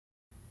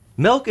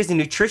Milk is a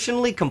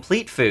nutritionally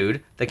complete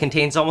food that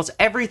contains almost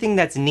everything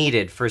that's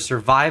needed for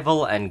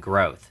survival and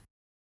growth.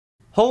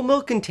 Whole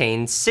milk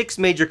contains 6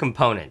 major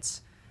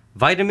components: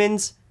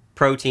 vitamins,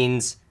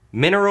 proteins,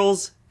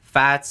 minerals,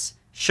 fats,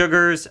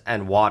 sugars,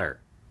 and water.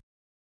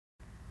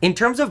 In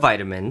terms of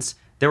vitamins,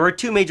 there are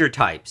 2 major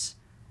types: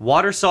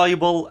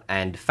 water-soluble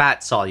and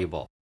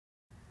fat-soluble.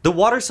 The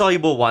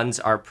water-soluble ones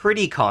are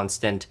pretty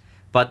constant,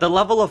 but the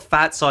level of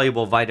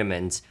fat-soluble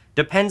vitamins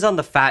depends on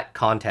the fat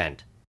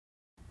content.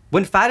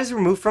 When fat is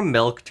removed from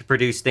milk to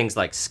produce things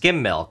like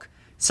skim milk,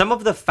 some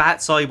of the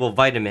fat-soluble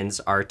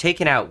vitamins are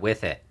taken out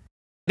with it.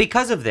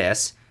 Because of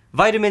this,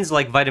 vitamins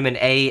like vitamin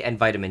A and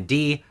vitamin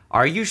D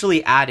are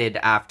usually added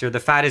after the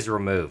fat is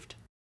removed.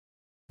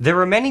 There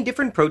are many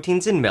different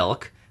proteins in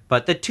milk,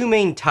 but the 2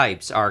 main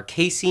types are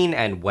casein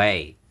and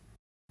whey.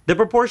 The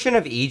proportion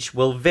of each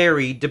will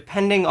vary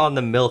depending on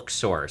the milk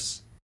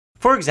source.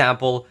 For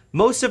example,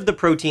 most of the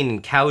protein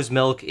in cow's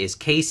milk is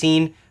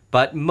casein,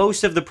 but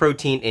most of the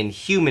protein in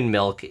human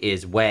milk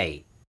is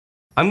whey.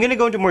 I'm going to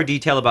go into more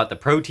detail about the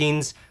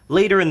proteins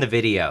later in the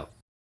video.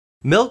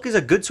 Milk is a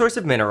good source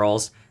of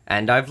minerals,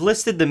 and I've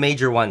listed the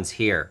major ones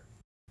here.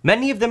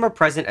 Many of them are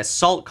present as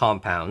salt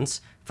compounds,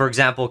 for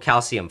example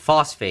calcium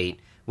phosphate,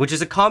 which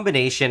is a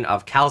combination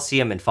of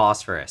calcium and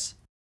phosphorus.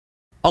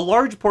 A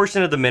large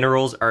portion of the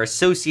minerals are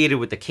associated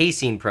with the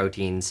casein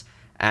proteins,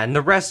 and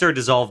the rest are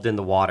dissolved in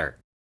the water.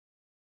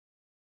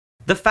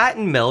 The fat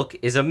in milk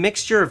is a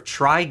mixture of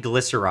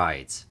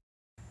triglycerides.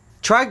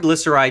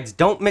 Triglycerides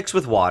don't mix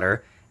with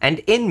water, and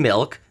in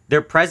milk,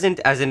 they're present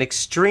as an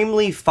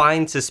extremely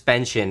fine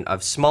suspension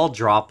of small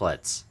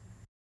droplets.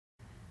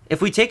 If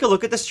we take a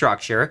look at the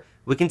structure,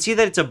 we can see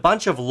that it's a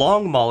bunch of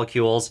long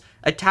molecules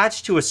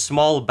attached to a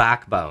small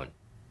backbone.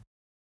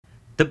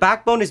 The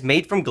backbone is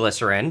made from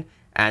glycerin,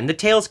 and the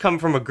tails come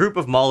from a group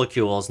of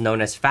molecules known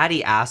as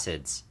fatty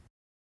acids.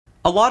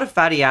 A lot of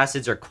fatty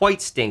acids are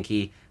quite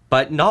stinky,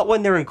 but not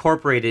when they're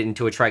incorporated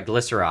into a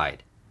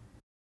triglyceride.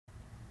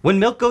 When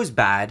milk goes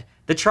bad,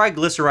 the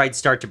triglycerides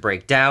start to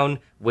break down,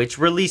 which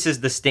releases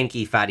the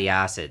stinky fatty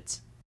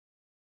acids.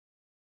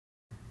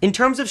 In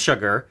terms of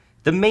sugar,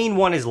 the main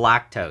one is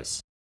lactose.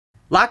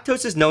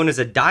 Lactose is known as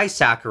a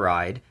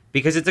disaccharide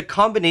because it's a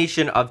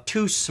combination of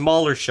 2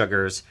 smaller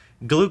sugars,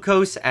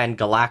 glucose and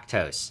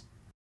galactose.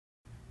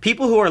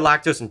 People who are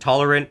lactose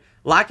intolerant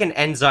lack an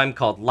enzyme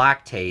called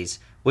lactase,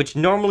 which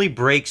normally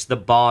breaks the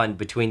bond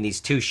between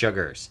these 2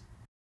 sugars.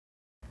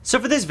 So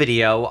for this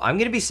video, I'm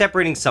going to be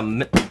separating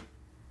some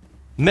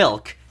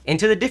milk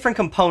into the different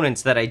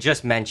components that I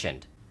just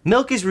mentioned.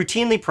 Milk is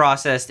routinely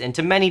processed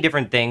into many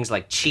different things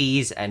like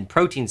cheese and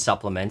protein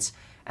supplements,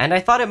 and I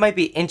thought it might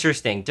be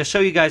interesting to show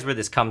you guys where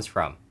this comes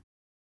from.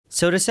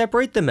 So to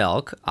separate the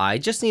milk, I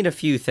just need a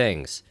few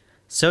things: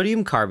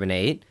 sodium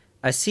carbonate,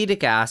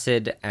 acetic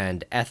acid,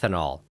 and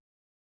ethanol.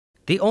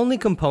 The only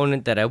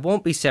component that I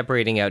won't be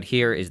separating out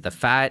here is the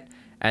fat,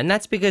 and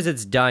that's because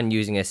it's done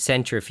using a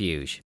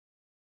centrifuge.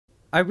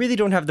 I really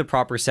don't have the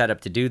proper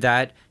setup to do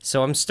that,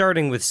 so I'm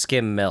starting with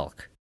skim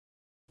milk.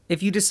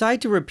 If you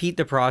decide to repeat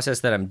the process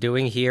that I'm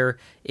doing here,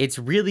 it's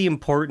really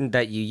important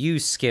that you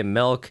use skim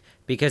milk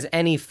because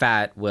any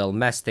fat will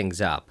mess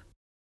things up.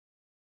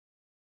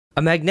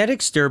 A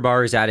magnetic stir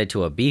bar is added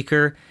to a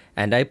beaker,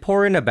 and I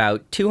pour in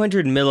about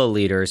 200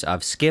 milliliters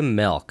of skim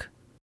milk.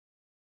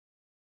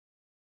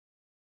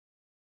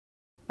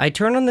 I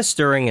turn on the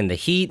stirring and the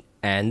heat,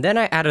 and then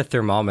I add a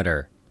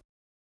thermometer.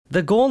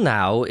 The goal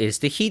now is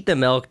to heat the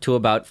milk to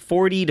about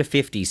 40 to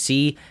 50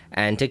 C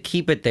and to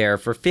keep it there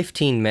for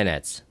 15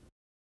 minutes.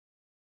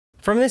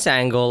 From this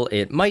angle,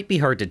 it might be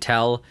hard to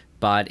tell,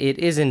 but it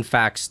is in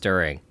fact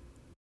stirring.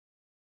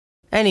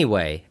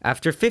 Anyway,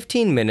 after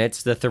 15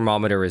 minutes, the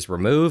thermometer is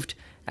removed,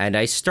 and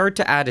I start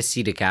to add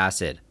acetic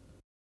acid.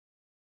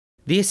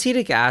 The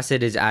acetic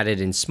acid is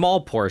added in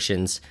small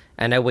portions,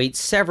 and I wait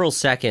several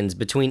seconds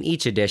between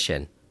each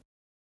addition.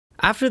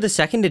 After the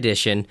second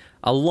addition,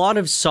 a lot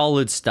of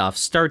solid stuff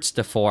starts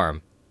to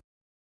form.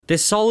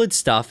 This solid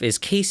stuff is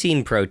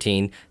casein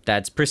protein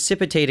that's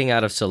precipitating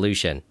out of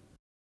solution.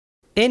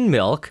 In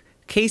milk,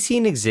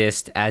 casein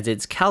exists as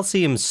its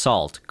calcium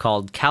salt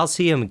called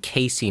calcium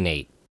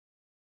caseinate.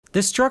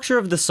 The structure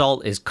of the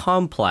salt is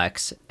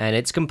complex, and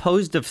it's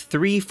composed of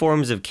 3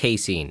 forms of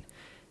casein: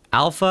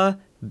 alpha,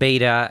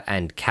 beta,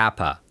 and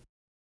kappa.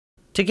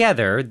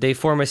 Together, they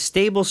form a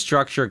stable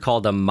structure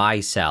called a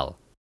micelle.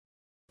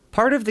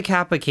 Part of the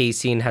kappa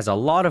casein has a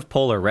lot of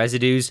polar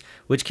residues,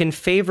 which can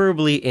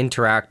favorably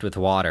interact with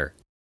water.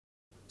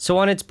 So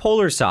on its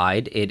polar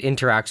side, it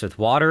interacts with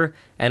water,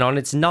 and on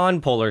its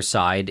non-polar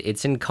side,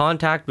 it's in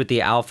contact with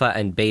the alpha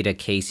and beta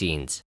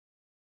caseins.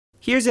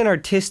 Here's an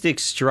artistic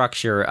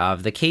structure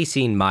of the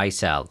casein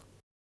micelle.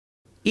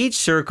 Each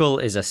circle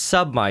is a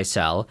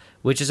submicelle,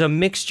 which is a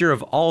mixture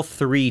of all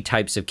 3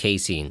 types of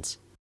caseins.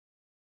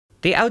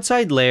 The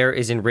outside layer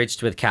is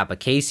enriched with kappa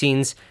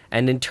caseins,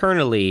 and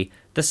internally,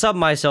 the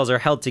submicelles are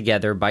held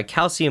together by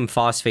calcium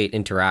phosphate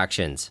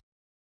interactions.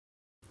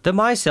 The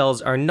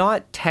micelles are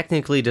not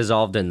technically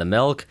dissolved in the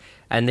milk,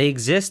 and they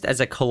exist as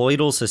a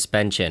colloidal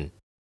suspension.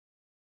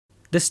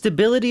 The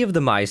stability of the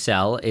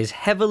micelle is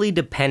heavily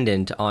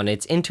dependent on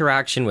its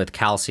interaction with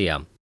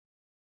calcium.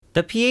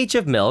 The pH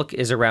of milk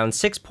is around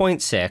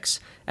 6.6,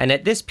 and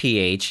at this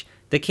pH,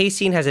 the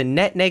casein has a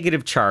net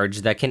negative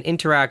charge that can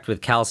interact with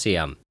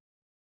calcium.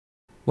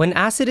 When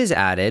acid is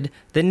added,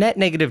 the net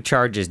negative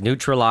charge is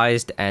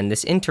neutralized and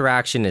this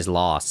interaction is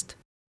lost.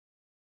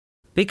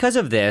 Because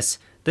of this,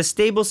 the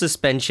stable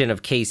suspension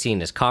of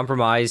casein is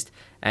compromised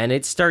and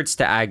it starts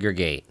to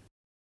aggregate.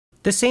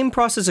 The same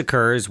process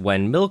occurs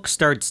when milk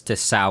starts to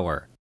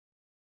sour.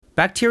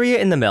 Bacteria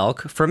in the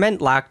milk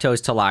ferment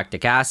lactose to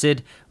lactic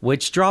acid,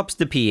 which drops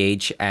the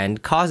pH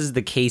and causes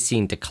the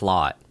casein to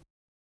clot.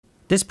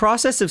 This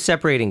process of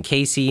separating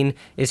casein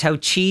is how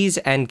cheese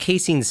and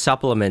casein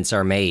supplements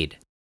are made.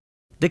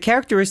 The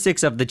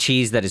characteristics of the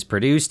cheese that is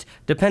produced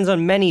depends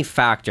on many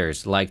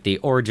factors like the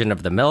origin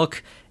of the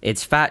milk,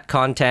 its fat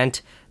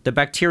content, the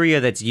bacteria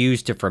that's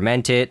used to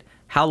ferment it,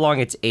 how long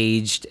it's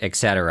aged,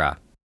 etc.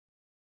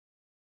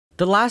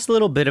 The last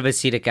little bit of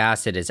acetic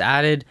acid is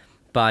added,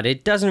 but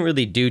it doesn't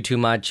really do too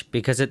much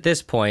because at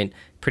this point,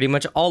 pretty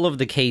much all of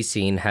the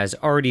casein has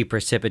already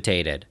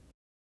precipitated.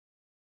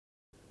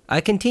 I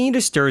continue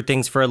to stir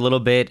things for a little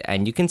bit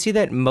and you can see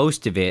that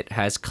most of it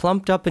has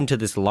clumped up into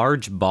this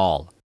large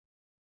ball.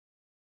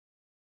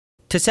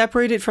 To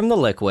separate it from the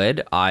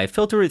liquid, I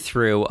filter it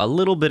through a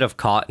little bit of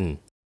cotton.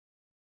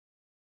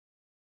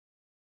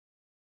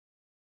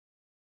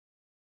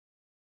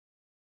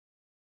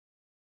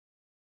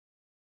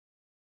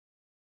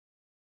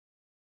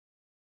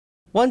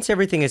 Once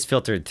everything is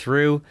filtered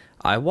through,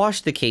 I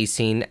wash the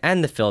casein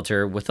and the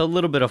filter with a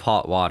little bit of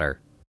hot water.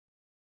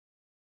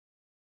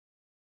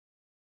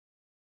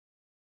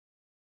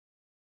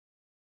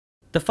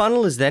 The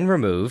funnel is then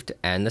removed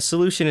and the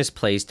solution is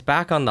placed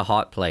back on the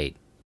hot plate.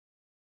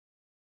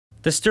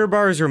 The stir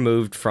bar is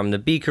removed from the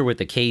beaker with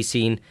the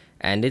casein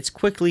and it's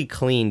quickly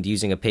cleaned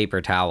using a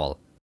paper towel.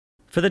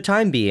 For the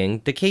time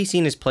being, the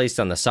casein is placed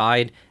on the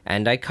side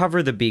and I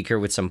cover the beaker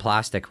with some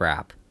plastic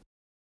wrap.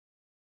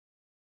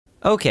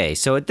 Okay,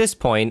 so at this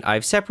point,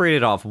 I've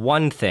separated off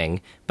one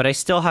thing, but I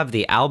still have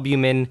the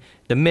albumin,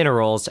 the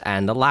minerals,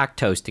 and the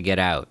lactose to get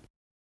out.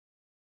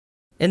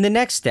 In the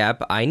next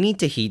step, I need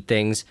to heat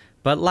things,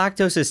 but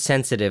lactose is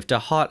sensitive to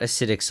hot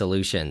acidic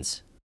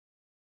solutions.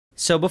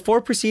 So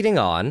before proceeding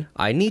on,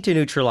 I need to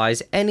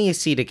neutralize any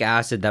acetic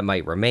acid that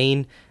might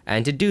remain,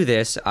 and to do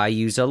this, I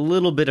use a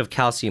little bit of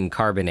calcium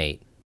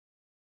carbonate.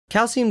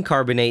 Calcium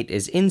carbonate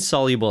is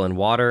insoluble in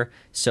water,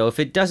 so if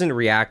it doesn't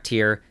react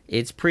here,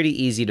 it's pretty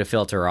easy to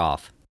filter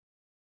off.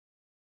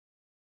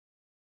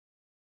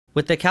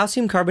 With the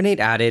calcium carbonate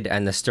added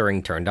and the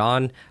stirring turned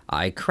on,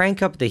 I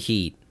crank up the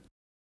heat.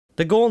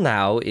 The goal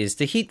now is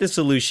to heat the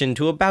solution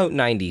to about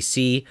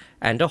 90°C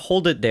and to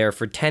hold it there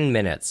for 10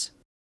 minutes.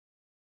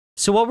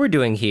 So what we're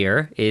doing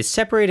here is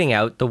separating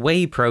out the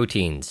whey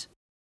proteins.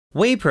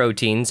 Whey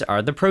proteins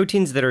are the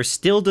proteins that are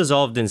still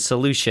dissolved in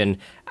solution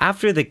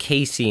after the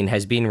casein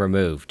has been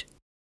removed.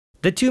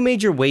 The two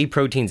major whey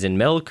proteins in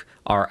milk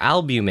are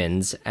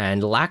albumins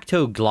and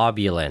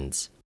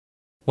lactoglobulins.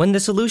 When the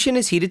solution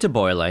is heated to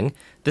boiling,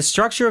 the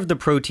structure of the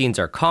proteins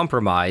are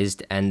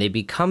compromised and they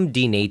become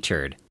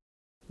denatured.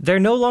 They're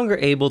no longer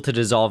able to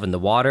dissolve in the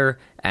water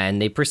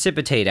and they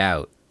precipitate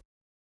out.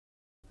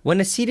 When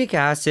acetic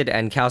acid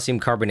and calcium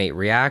carbonate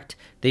react,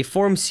 they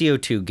form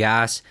CO2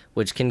 gas,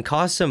 which can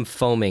cause some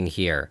foaming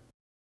here.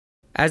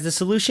 As the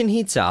solution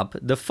heats up,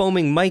 the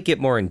foaming might get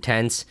more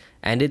intense,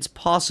 and it's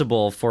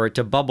possible for it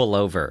to bubble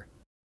over.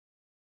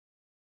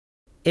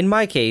 In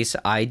my case,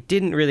 I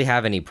didn't really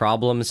have any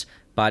problems,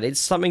 but it's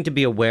something to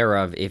be aware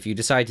of if you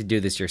decide to do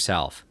this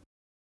yourself.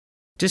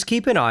 Just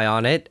keep an eye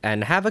on it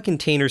and have a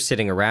container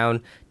sitting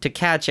around to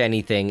catch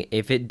anything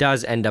if it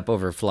does end up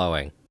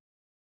overflowing.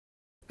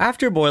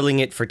 After boiling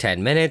it for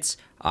 10 minutes,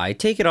 I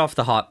take it off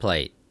the hot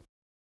plate.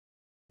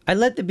 I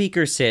let the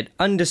beaker sit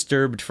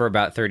undisturbed for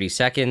about 30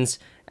 seconds,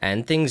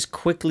 and things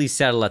quickly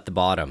settle at the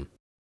bottom.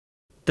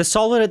 The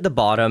solid at the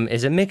bottom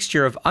is a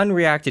mixture of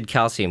unreacted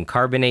calcium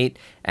carbonate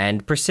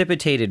and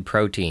precipitated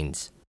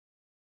proteins.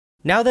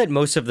 Now that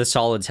most of the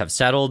solids have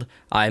settled,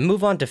 I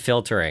move on to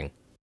filtering.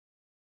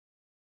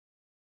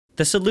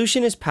 The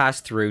solution is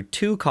passed through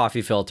 2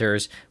 coffee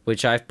filters,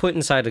 which I've put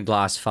inside a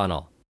glass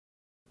funnel.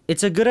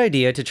 It's a good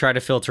idea to try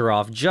to filter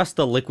off just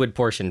the liquid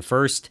portion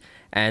first,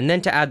 and then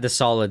to add the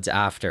solids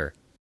after.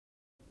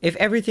 If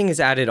everything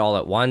is added all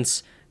at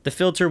once, the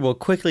filter will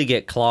quickly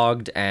get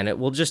clogged and it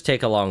will just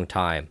take a long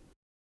time.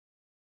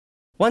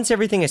 Once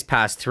everything is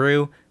passed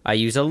through, I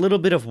use a little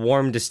bit of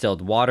warm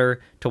distilled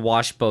water to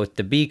wash both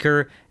the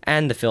beaker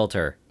and the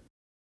filter.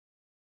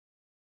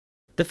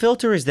 The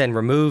filter is then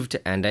removed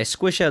and I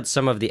squish out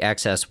some of the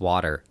excess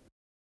water.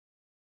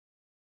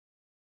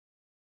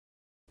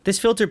 This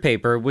filter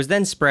paper was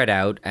then spread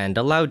out and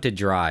allowed to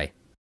dry.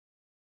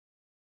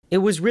 It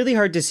was really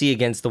hard to see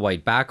against the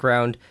white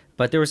background,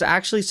 but there was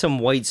actually some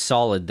white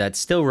solid that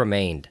still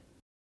remained.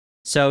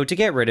 So to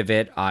get rid of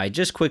it, I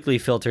just quickly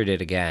filtered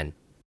it again.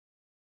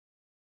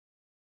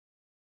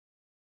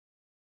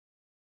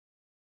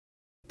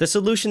 The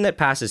solution that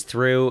passes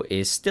through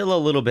is still a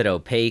little bit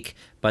opaque,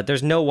 but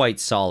there's no white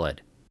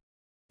solid.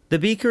 The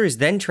beaker is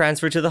then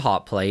transferred to the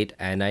hot plate,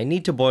 and I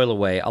need to boil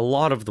away a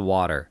lot of the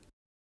water.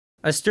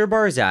 A stir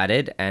bar is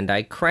added, and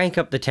I crank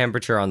up the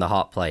temperature on the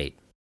hot plate.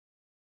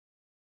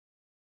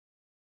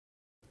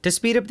 To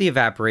speed up the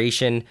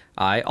evaporation,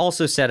 I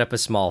also set up a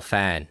small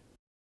fan.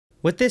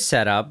 With this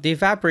setup, the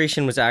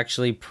evaporation was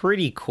actually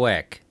pretty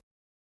quick.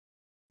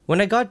 When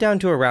I got down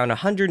to around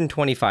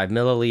 125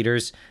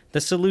 milliliters,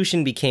 the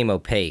solution became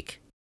opaque.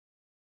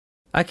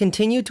 I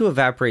continued to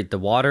evaporate the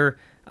water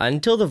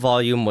until the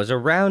volume was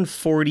around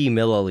 40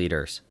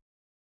 milliliters.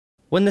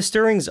 When the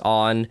stirring's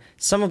on,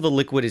 some of the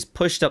liquid is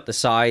pushed up the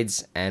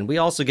sides, and we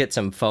also get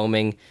some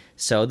foaming,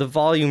 so the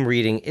volume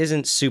reading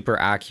isn't super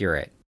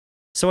accurate.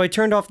 So I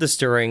turned off the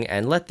stirring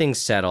and let things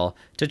settle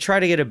to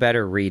try to get a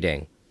better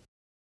reading.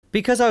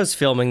 Because I was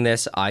filming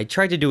this, I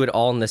tried to do it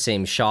all in the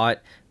same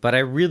shot, but I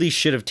really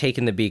should have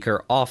taken the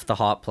beaker off the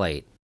hot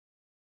plate.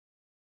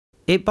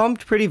 It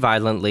bumped pretty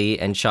violently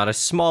and shot a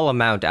small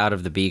amount out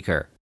of the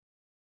beaker.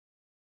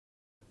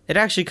 It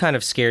actually kind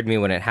of scared me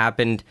when it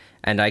happened,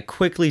 and I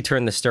quickly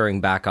turned the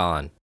stirring back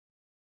on.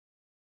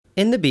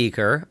 In the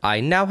beaker, I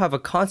now have a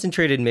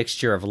concentrated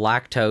mixture of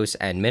lactose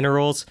and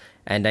minerals,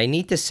 and I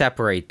need to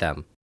separate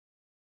them.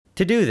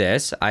 To do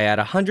this, I add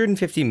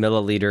 150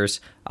 milliliters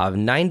of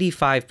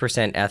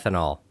 95%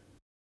 ethanol.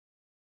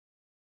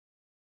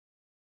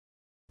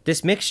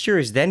 This mixture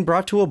is then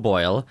brought to a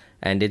boil,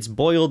 and it's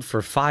boiled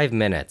for 5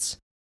 minutes.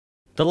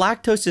 The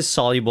lactose is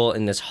soluble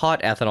in this hot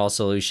ethanol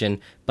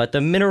solution, but the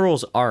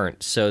minerals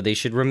aren't, so they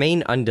should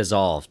remain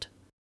undissolved.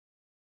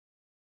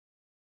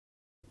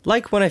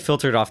 Like when I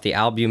filtered off the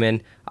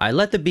albumin, I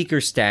let the beaker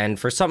stand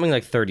for something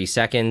like 30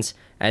 seconds,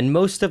 and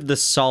most of the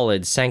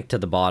solid sank to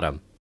the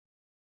bottom.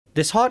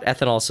 This hot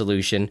ethanol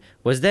solution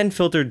was then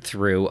filtered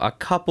through a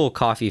couple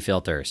coffee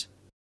filters.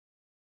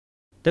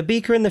 The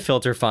beaker and the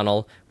filter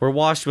funnel were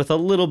washed with a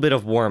little bit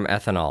of warm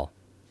ethanol.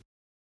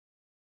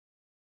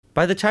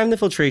 By the time the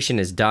filtration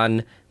is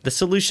done, the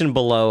solution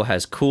below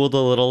has cooled a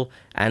little,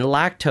 and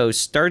lactose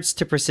starts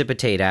to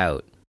precipitate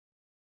out.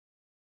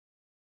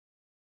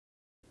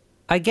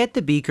 I get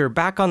the beaker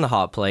back on the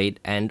hot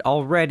plate, and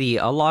already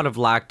a lot of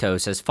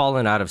lactose has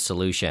fallen out of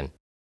solution.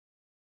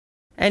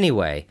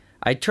 Anyway,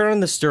 I turn on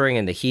the stirring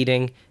and the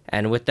heating,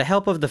 and with the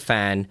help of the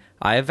fan,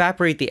 I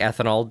evaporate the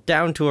ethanol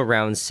down to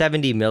around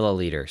 70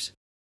 milliliters.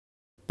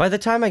 By the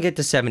time I get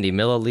to 70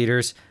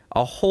 milliliters,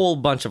 a whole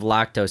bunch of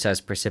lactose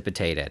has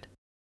precipitated.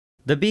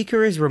 The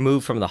beaker is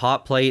removed from the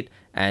hot plate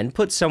and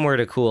put somewhere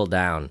to cool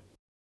down.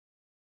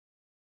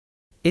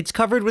 It's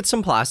covered with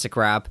some plastic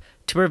wrap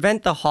to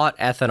prevent the hot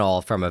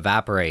ethanol from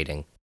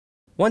evaporating.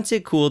 Once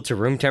it cooled to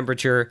room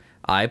temperature,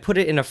 I put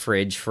it in a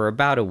fridge for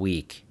about a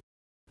week.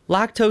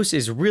 Lactose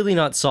is really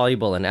not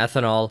soluble in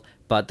ethanol,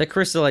 but the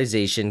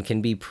crystallization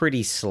can be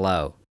pretty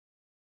slow.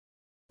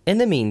 In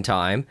the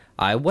meantime,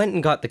 I went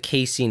and got the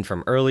casein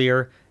from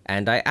earlier,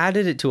 and I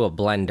added it to a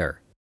blender.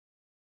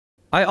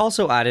 I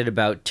also added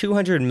about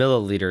 200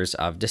 milliliters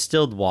of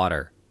distilled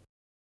water.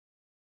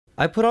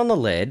 I put on the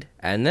lid,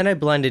 and then I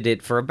blended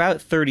it for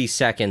about 30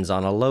 seconds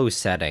on a low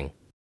setting.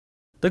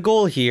 The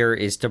goal here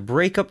is to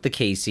break up the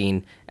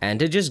casein and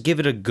to just give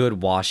it a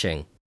good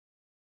washing.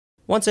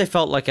 Once I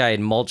felt like I had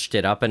mulched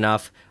it up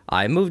enough,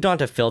 I moved on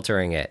to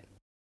filtering it.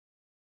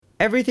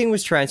 Everything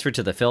was transferred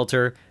to the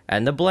filter,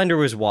 and the blender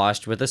was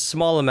washed with a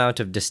small amount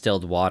of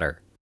distilled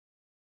water.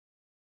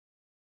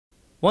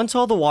 Once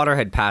all the water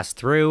had passed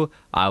through,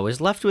 I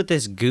was left with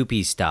this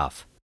goopy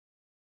stuff.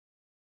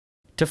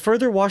 To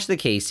further wash the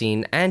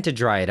casein and to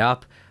dry it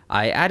up,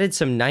 I added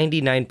some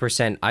 99%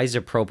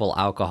 isopropyl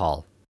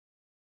alcohol.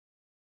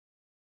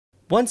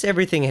 Once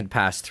everything had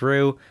passed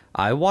through,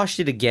 I washed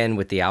it again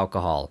with the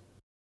alcohol.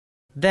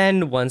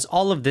 Then, once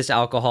all of this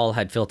alcohol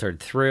had filtered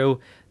through,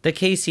 the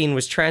casein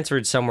was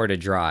transferred somewhere to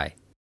dry.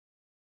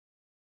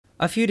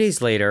 A few days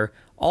later,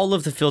 all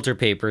of the filter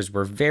papers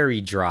were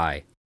very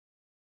dry.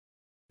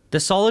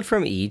 The solid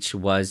from each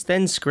was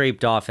then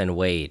scraped off and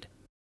weighed.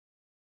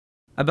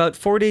 About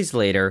 4 days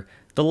later,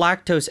 the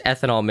lactose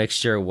ethanol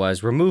mixture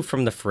was removed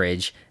from the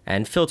fridge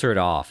and filtered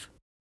off.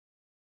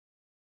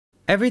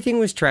 Everything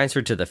was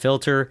transferred to the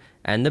filter,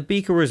 and the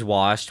beaker was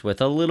washed with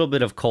a little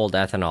bit of cold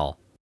ethanol.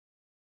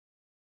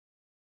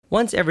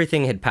 Once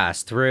everything had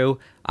passed through,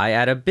 I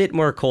add a bit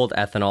more cold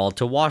ethanol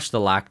to wash the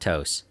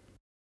lactose.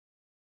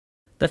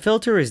 The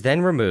filter is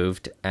then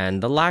removed,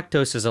 and the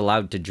lactose is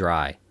allowed to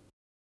dry.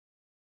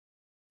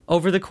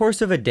 Over the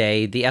course of a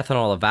day, the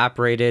ethanol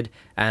evaporated,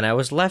 and I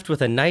was left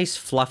with a nice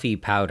fluffy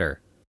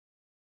powder.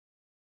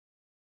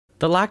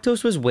 The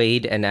lactose was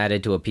weighed and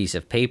added to a piece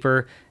of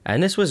paper,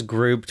 and this was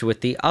grouped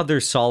with the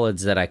other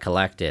solids that I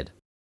collected.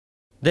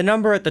 The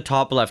number at the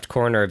top left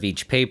corner of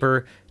each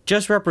paper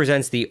just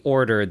represents the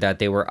order that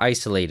they were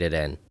isolated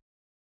in.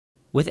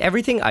 With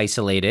everything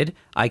isolated,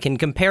 I can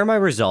compare my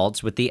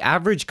results with the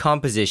average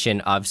composition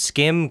of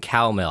skim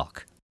cow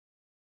milk.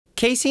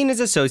 Casein is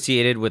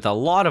associated with a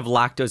lot of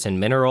lactose and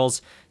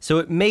minerals, so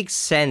it makes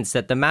sense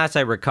that the mass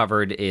I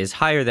recovered is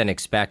higher than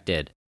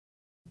expected.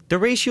 The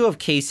ratio of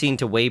casein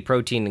to whey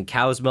protein in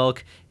cow's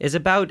milk is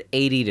about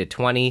 80 to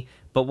 20,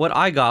 but what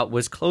I got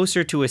was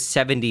closer to a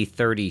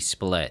 70-30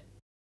 split.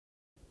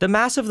 The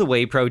mass of the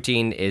whey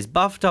protein is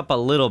buffed up a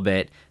little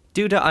bit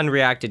due to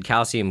unreacted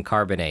calcium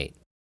carbonate.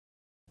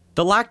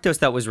 The lactose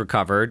that was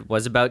recovered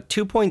was about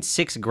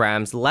 2.6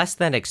 grams less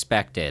than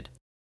expected.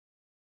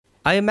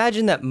 I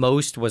imagine that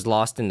most was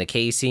lost in the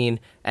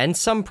casein, and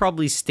some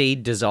probably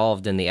stayed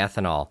dissolved in the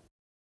ethanol.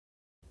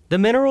 The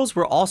minerals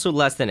were also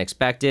less than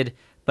expected,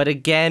 but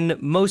again,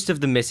 most of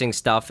the missing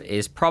stuff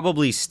is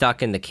probably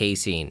stuck in the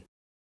casein.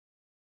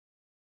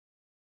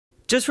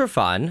 Just for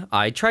fun,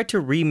 I tried to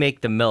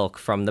remake the milk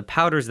from the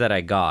powders that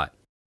I got.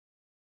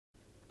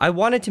 I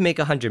wanted to make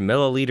 100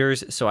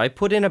 milliliters, so I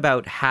put in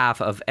about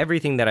half of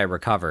everything that I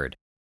recovered.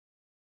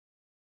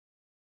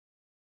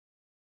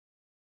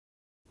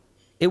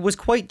 It was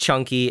quite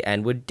chunky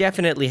and would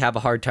definitely have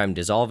a hard time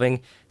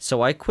dissolving,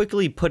 so I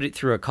quickly put it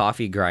through a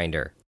coffee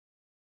grinder.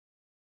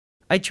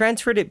 I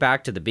transferred it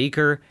back to the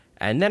beaker,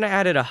 and then I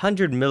added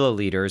 100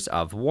 milliliters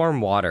of warm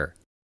water.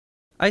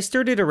 I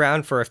stirred it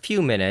around for a few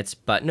minutes,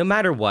 but no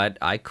matter what,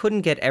 I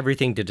couldn't get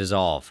everything to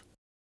dissolve.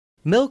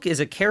 Milk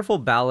is a careful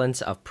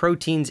balance of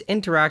proteins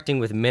interacting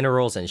with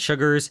minerals and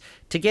sugars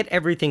to get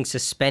everything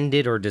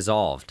suspended or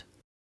dissolved.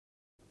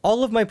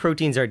 All of my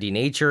proteins are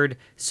denatured,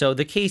 so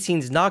the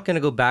casein's not going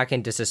to go back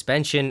into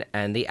suspension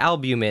and the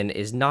albumin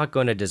is not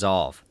going to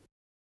dissolve.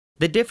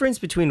 The difference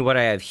between what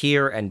I have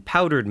here and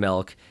powdered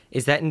milk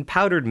is that in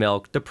powdered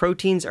milk, the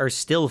proteins are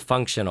still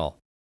functional.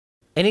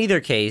 In either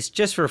case,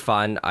 just for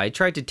fun, I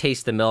tried to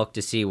taste the milk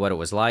to see what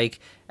it was like,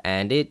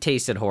 and it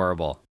tasted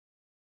horrible.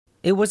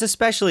 It was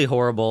especially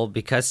horrible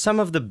because some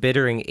of the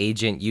bittering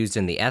agent used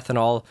in the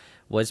ethanol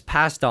was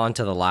passed on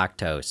to the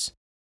lactose.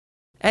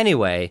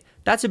 Anyway,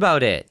 that's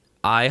about it.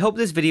 I hope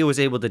this video was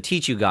able to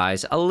teach you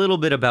guys a little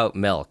bit about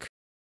milk.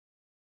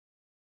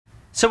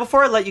 So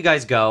before I let you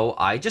guys go,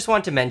 I just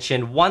want to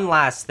mention one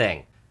last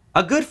thing.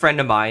 A good friend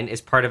of mine is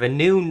part of a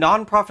new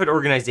non-profit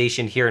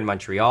organization here in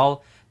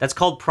Montreal that's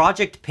called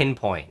Project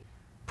Pinpoint.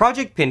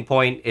 Project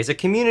Pinpoint is a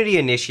community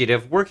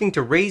initiative working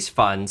to raise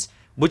funds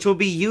which will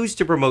be used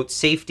to promote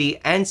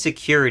safety and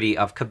security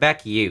of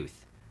Quebec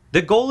youth.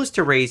 The goal is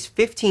to raise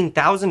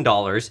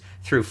 $15,000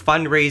 through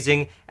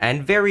fundraising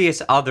and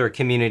various other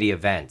community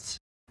events.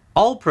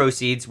 All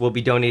proceeds will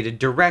be donated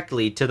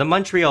directly to the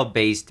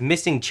Montreal-based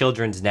Missing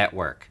Children's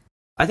Network.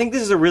 I think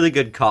this is a really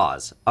good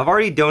cause. I've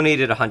already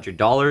donated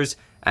 $100,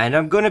 and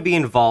I'm going to be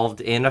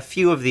involved in a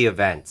few of the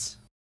events.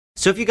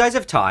 So if you guys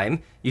have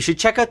time, you should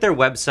check out their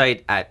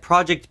website at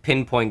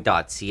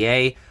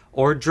projectpinpoint.ca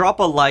or drop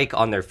a like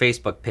on their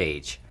Facebook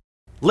page.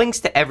 Links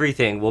to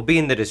everything will be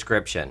in the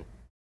description.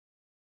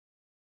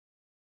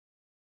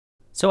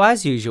 So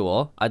as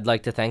usual, I'd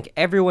like to thank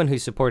everyone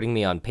who's supporting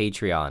me on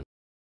Patreon.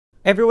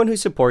 Everyone who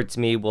supports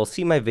me will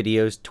see my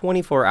videos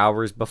 24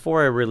 hours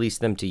before I release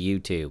them to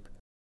YouTube.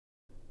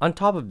 On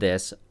top of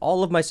this,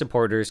 all of my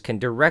supporters can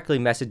directly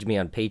message me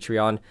on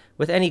Patreon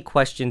with any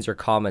questions or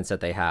comments that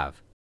they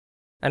have.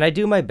 And I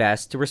do my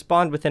best to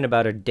respond within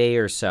about a day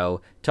or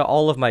so to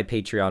all of my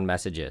Patreon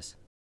messages.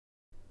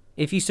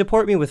 If you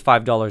support me with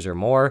 $5 or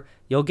more,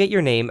 you'll get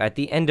your name at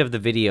the end of the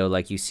video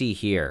like you see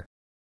here.